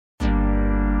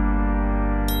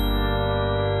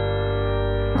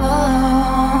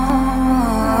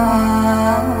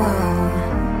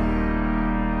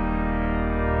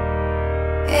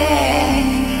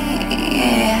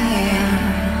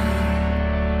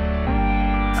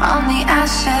From the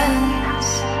ashes,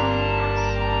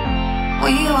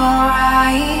 we will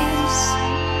rise.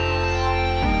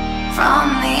 From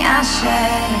the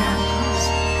ashes,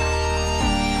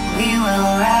 we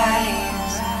will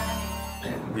rise.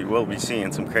 We will be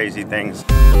seeing some crazy things.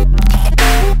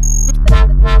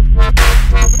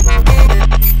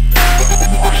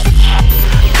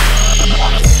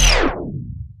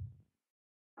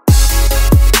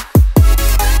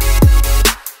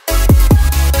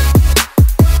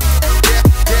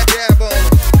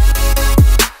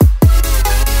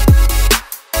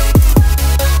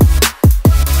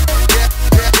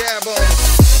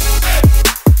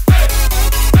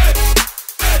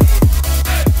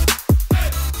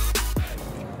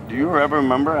 Do you ever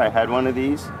remember I had one of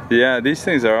these? Yeah, these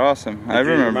things are awesome. I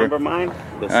remember. Remember mine?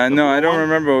 No, I don't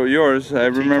remember yours. I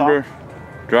remember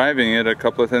driving it a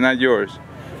couple of times. Not yours.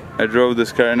 I drove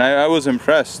this car and I was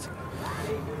impressed.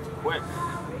 Quick.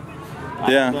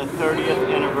 Yeah. The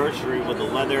 30th anniversary with the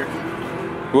leather.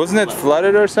 Wasn't it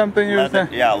flooded or something?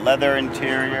 Yeah, leather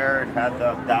interior. It had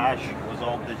the dash. It was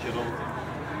all digital.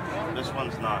 This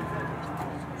one's not.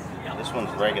 This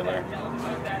one's regular.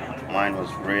 Mine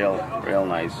was real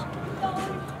nice.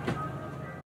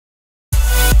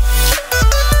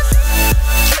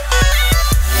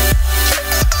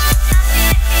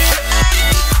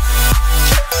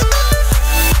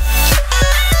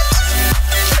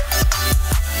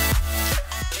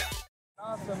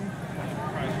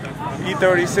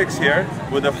 E36 here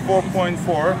with a 4.4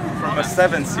 from a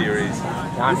 7 series.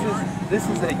 This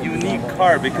is a unique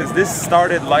car because this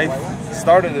started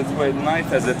its way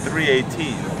life as a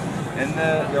 318, and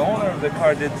the owner of the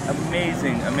car did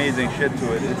amazing shit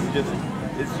to it.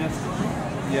 It's just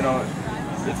you know,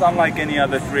 it's unlike any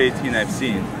other 318 I've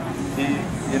seen. He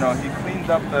cleaned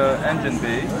up the engine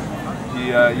bay.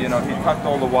 He tucked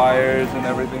all the wires and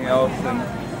everything else, and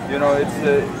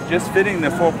it's just fitting the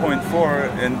 4.4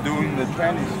 and doing the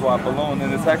tranny swap alone,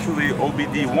 and it's actually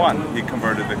OBD1 he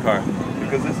converted the car.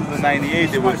 Because this is a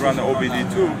 98, it would run the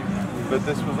OBD2, but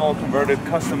this was all converted,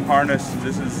 custom harness.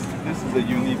 This is a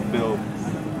unique build.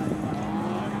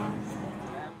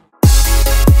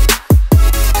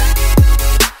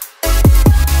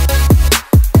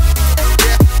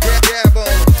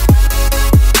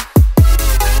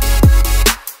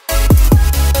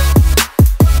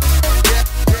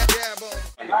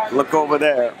 Look over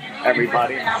there,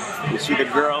 everybody. You see the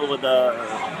girl with the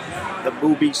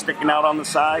boobie sticking out on the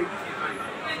side?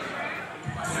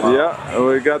 Wow. Yeah,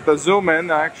 we got the zoom in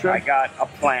action. I got a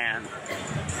plan.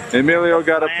 Emilio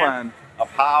got a plan of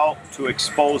how to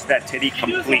expose that titty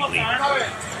completely. Okay.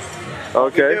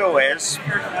 What we do is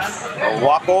I'll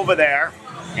walk over there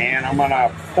and I'm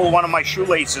gonna pull one of my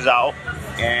shoelaces out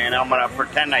and I'm gonna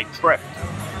pretend I tripped.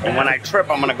 And when I trip,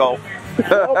 I'm gonna go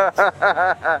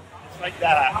like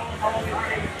that,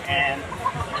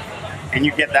 and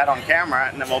you get that on camera,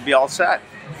 and then we'll be all set.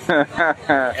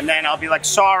 And then I'll be like,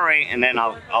 sorry, and then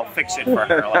I'll fix it for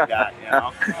her like that,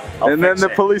 And then the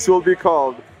police will be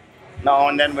called. No,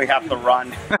 and then we have to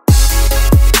run.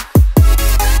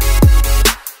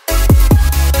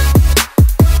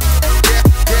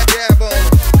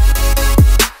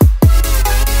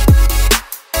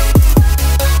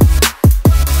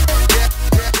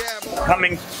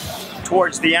 Coming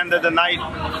towards the end of the night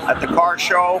at the car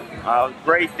show.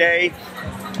 Great day,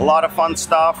 a lot of fun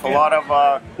stuff, a lot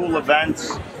of cool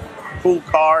events, cool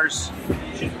cars.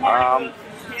 I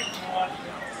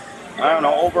don't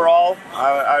know, overall,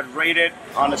 I'd rate it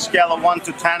on a scale of 1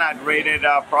 to 10, I'd rate it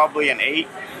probably an 8.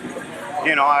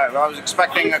 I was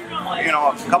expecting a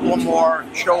couple of more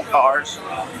show cars.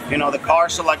 The car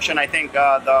selection, I think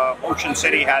the Ocean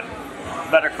City had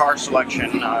better car selection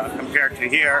compared to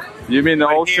here. You mean the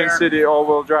Ocean City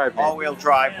all-wheel drive? All-wheel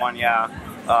drive one, yeah.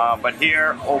 But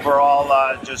here, overall,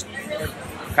 just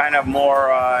kind of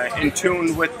more in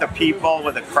tune with the people,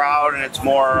 with the crowd, and it's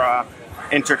more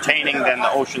entertaining than the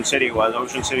Ocean City was.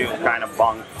 Ocean City was kind of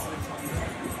bunk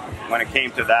when it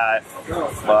came to that,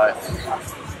 but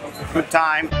good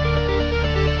time.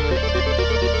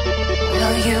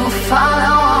 Will you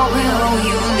follow or will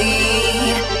you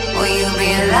lead? Will you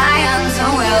be lions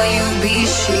or will you be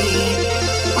sheep?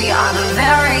 We are the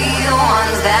very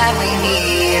ones that we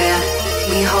need.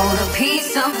 We hold a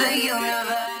piece of the universe.